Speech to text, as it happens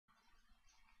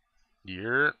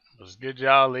Yeah, what's good,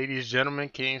 y'all, ladies, gentlemen,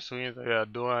 kings, queens? How y'all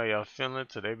doing? How y'all feeling?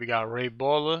 Today we got Rayy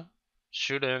Balla,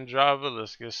 Shooter and Driver.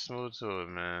 Let's get smooth to it,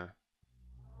 man.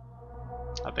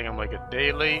 I think I'm like a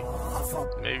day late,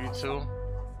 maybe two.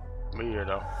 But here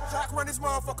though, Jack, run this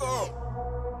motherfucker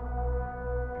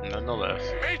up. nonetheless.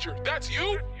 Major, that's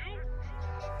you?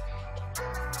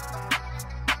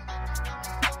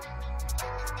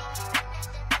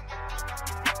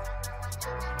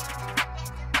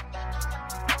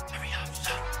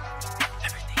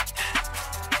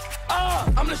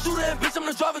 I'm the shooter and bitch, I'm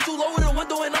the driver too low with the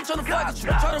window and I'm tryna fly at you.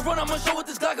 Try to run, I'ma show what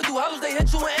this Glock can do. Hollows, they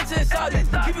hit you and enter inside you.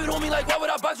 Keep it on me like, why would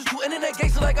I box with you? Internet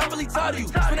gangster like, I'm really tired of you.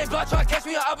 When they block, try to catch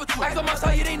me an opportunity. Ask on my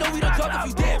side, yeah, they know we done dropped a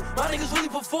few. Damn, my niggas really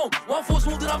perform. 1-4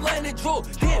 smooth and I'm letting it draw.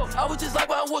 Damn, I was just like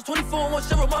when I was 24 and one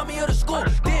shit remind me of the score.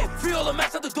 Damn, free all the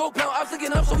max out the dog pound. I'm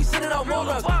flicking up, so we sending out more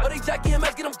rounds. But they Jackie and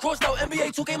Max get them crossed out.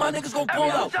 NBA 2K, my niggas gon'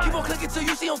 ball out. Keep on clicking till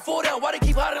you see them fall down. Why they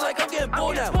keep hiding like I'm getting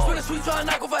bored now? Spin a sweep, try to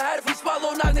knock off a hat. If we spot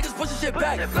low, knock niggas pushing shit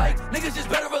back. Like, niggas just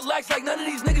better relax. Like, none of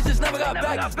these niggas just never got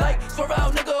back. Like, swerve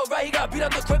out, nigga, right? He got beat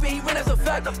out the crib and he ran as a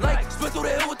fact. Like, split through the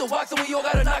hill with the walks and we all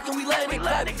got a knock and we letting it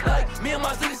clap. Like, me and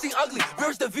my city sing ugly.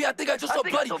 Reverse the V, I think I just saw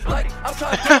bloody. Like, I'm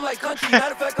trying to do him like country.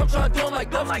 Matter of fact, I'm trying to do him like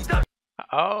Dusty.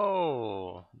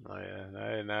 Oh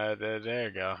yeah, there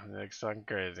you go. Like something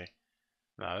crazy.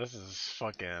 Nah, this is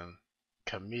fucking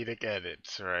comedic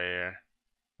edits right here.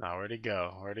 Nah, where'd he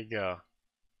go? Where'd he go?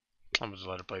 I'm gonna just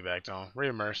let it play back to him.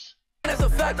 Reimmerse. That's a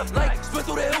fact. Like, split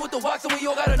through the hill with the walks and we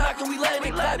all got a knock and we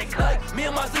letting it clap. Like, me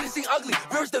and my city sing ugly.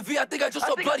 Reverse the V, I think I just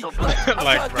saw bloody. Like, I'm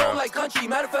trying to do him like country.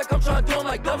 Matter of fact, I'm trying to do him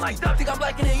like Dusty. Think I'm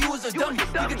lacking and you was a dummy.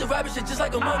 You get the rabbit shit just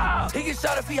like a mummy. He get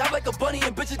shot if he hop like a bunny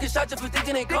and bitches get shot just for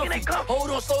thinking they comfy.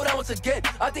 Hold on, slow down once again.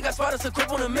 I think I spotted some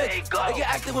crip on the mid. They get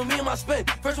active with me and my spin.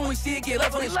 First when we see it, get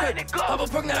left on the script. Pop a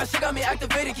perk, now that shit got me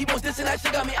activated. Keep on dissing, that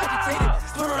shit got me agitated.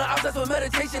 Spin on the outside for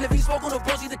meditation. If he spoke on the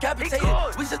bros, he decapitated.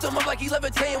 We set him up like he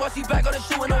levitating. Watch he back on the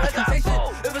shoe and no hesitation.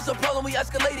 If it's a problem, we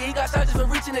escalated. He got shot just for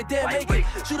reaching it, damn make it.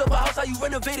 Shoot up a house, how you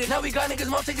renovated. Now we got niggas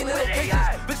mom taking the locations.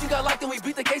 Bitch, we got locked and we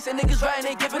beat the case and niggas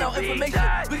riding ain't giving out information.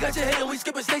 We got your head and we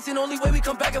skipping states and only way we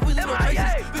come back if we leave no traces.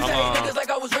 Bitch, I hate niggas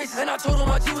like I was racist and I told him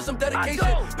my G with some dedication.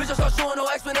 Bitch, I start showing no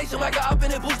explanation like I up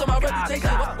in it, boost on my reputation.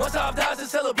 Once I dies in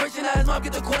celebration, now his mom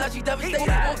get the call, now she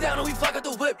devastated. Walk down and we flock at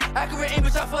the whip. Accurate aim,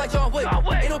 bitch, I feel like John Wick.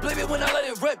 Ain't no blame it when I let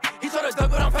it rip. He try to duck,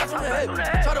 but I'm fast on the hip.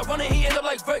 Try to run and he end up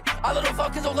like Frick. I let him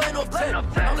fuck kids, I'm laying off 10.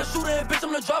 I'm the shooter and bitch,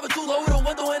 I'm the driver too low with a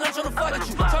window and I'm tryna fly at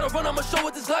you. Try to run, I'ma show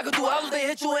what this Glock can do. Hollows, they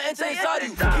hit you and enter inside you.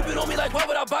 Keep it on me like, why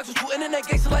would I box with you? Internet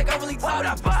gangster like I'm really tired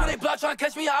of you. When they block, try to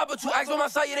catch me an opportunity. Ask for my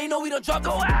side, yeah, they know we done dropped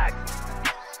the act.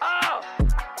 Oh,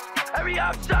 every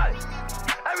op shot,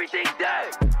 everything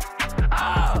dead.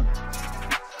 Oh,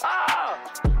 oh,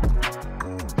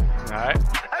 Alright.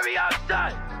 every op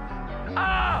shot.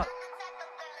 Oh.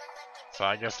 So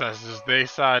I guess that's just their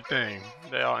side thing.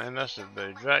 They all and that shit the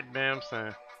exact damn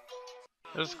same.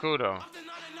 It's cool though.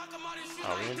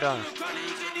 Oh, we ain't done.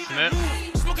 Snip.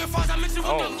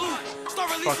 Oh.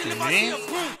 Fuck you mean?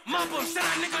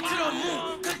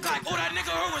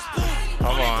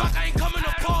 Hold on.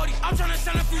 I'm trying to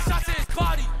send a few shots to his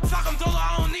body. Fuck him, Dola,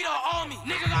 I don't need an army.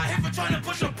 Nigga got hit for trying to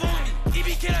push up on me.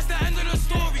 EBK, that's the end of the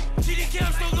story. GDK,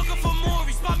 I'm still looking for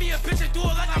Maury. Spot me a bitch and do it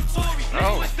like I'm Tory.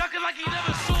 Nigga was ducking like he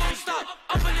never saw him. Stop,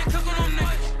 up in there cooking them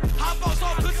niggas. Hop out,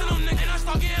 start blitzing them niggas. And I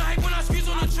start getting hype when I squeeze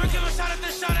on the trick. Give a shot at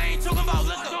this shot, I ain't talking about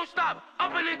liquor. Don't stop,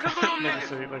 up in there cooking them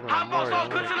niggas. Hop out,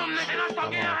 start blitzing them niggas. And I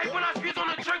start getting hype when I squeeze on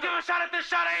the trick. Give a shot at this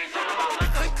shot, I ain't talking about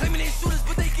liquor. Claiming they shooters,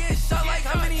 but they getting shot like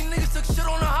how many niggas took shit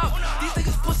on the hop? These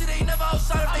niggas pussy, they never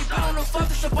outside. If they been on the fuck,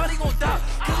 then somebody gon' die.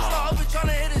 Killers start up and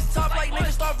tryna hit his top. Like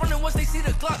niggas start running once they see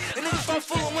the Glock. And niggas start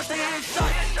fooling once they hit his shot.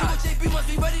 Killer JB must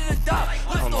be ready to die.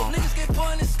 Lift off, niggas get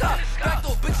put in the sky. Back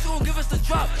door, bitch, you gon' give us the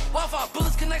drop. Wi-Fi,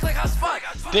 bullets connect like hot spot.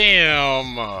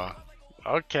 Damn.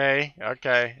 Okay.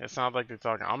 It sounds like they're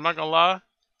talking. I'm not gonna lie.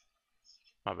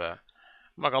 My bad.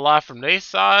 I'm not gonna lie. From their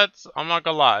sides, I'm not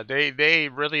gonna lie. They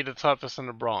really the toughest in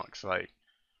the Bronx. Like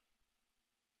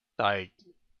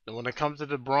when it comes to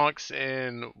the Bronx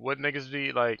and what niggas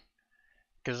be like,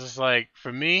 cause it's like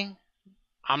for me,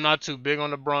 I'm not too big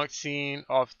on the Bronx scene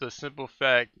off the simple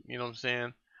fact, you know what I'm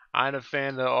saying? I ain't a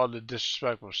fan of all the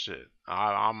disrespectful shit.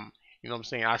 I'm, you know what I'm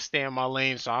saying? I stay in my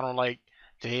lane, so I don't like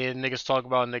to hear niggas talk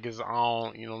about niggas I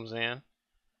don't, you know what I'm saying?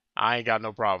 I ain't got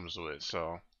no problems with,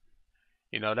 so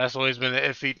you know that's always been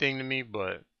an iffy thing to me.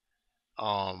 But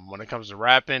when it comes to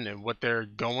rapping and what they're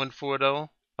going for though,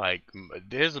 like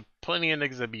there's plenty of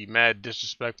niggas that be mad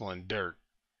disrespectful and dirt.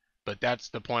 But that's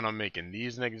the point I'm making.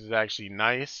 These niggas is actually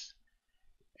nice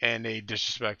and they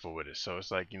disrespectful with it. So it's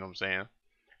like, you know what I'm saying?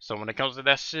 So when it comes to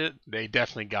that shit, they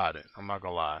definitely got it. I'm not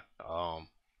gonna lie.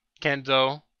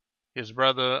 Kenzo, his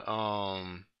brother,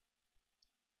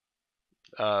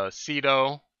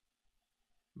 Cito.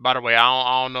 By the way,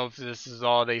 I don't know if this is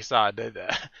all they side.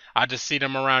 I just see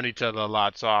them around each other a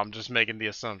lot, so I'm just making the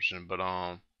assumption. But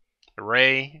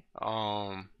Ray, you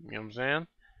know what I'm saying?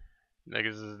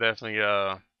 Niggas is definitely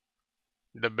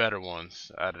the better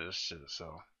ones out of this shit.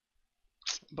 So,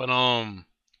 but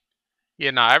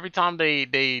yeah, nah. Every time they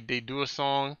do a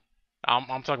song,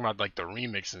 I'm talking about like the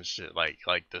remix and shit, like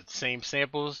the same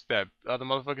samples that other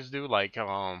motherfuckers do, like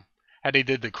how they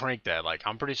did the Crank That. Like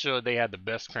I'm pretty sure they had the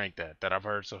best Crank That I've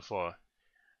heard so far.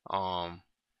 Um,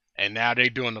 and now they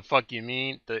doing the Fuck You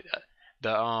Mean.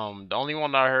 The only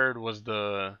one I heard was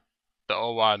the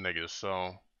OY niggas.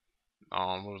 So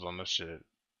what was on this shit?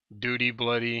 Duty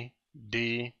Bloody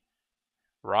D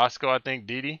Roscoe, I think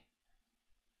Diddy.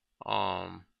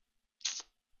 Um,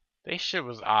 they shit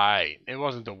was alright. It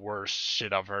wasn't the worst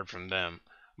shit I've heard from them,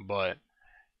 but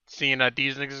seeing that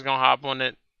these niggas gonna hop on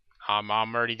it, I'm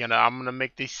gonna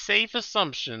make the safe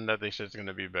assumption that they shit's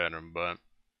gonna be better. But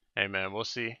hey man, we'll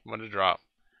see when it drop.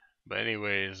 But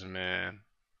anyways, man,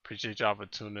 appreciate y'all for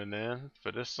tuning in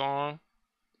for this song.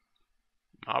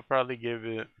 I'll probably give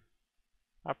it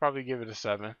a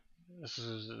 7. This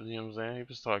is, you know what I'm saying?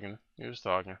 He was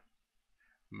talking.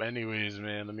 But anyways,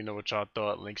 man, let me know what y'all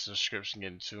thought. Links in the description.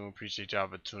 Getting tuned. Appreciate y'all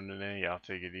for tuning in. Y'all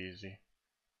take it easy.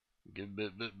 Good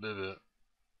bit. Good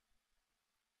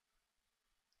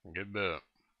bit.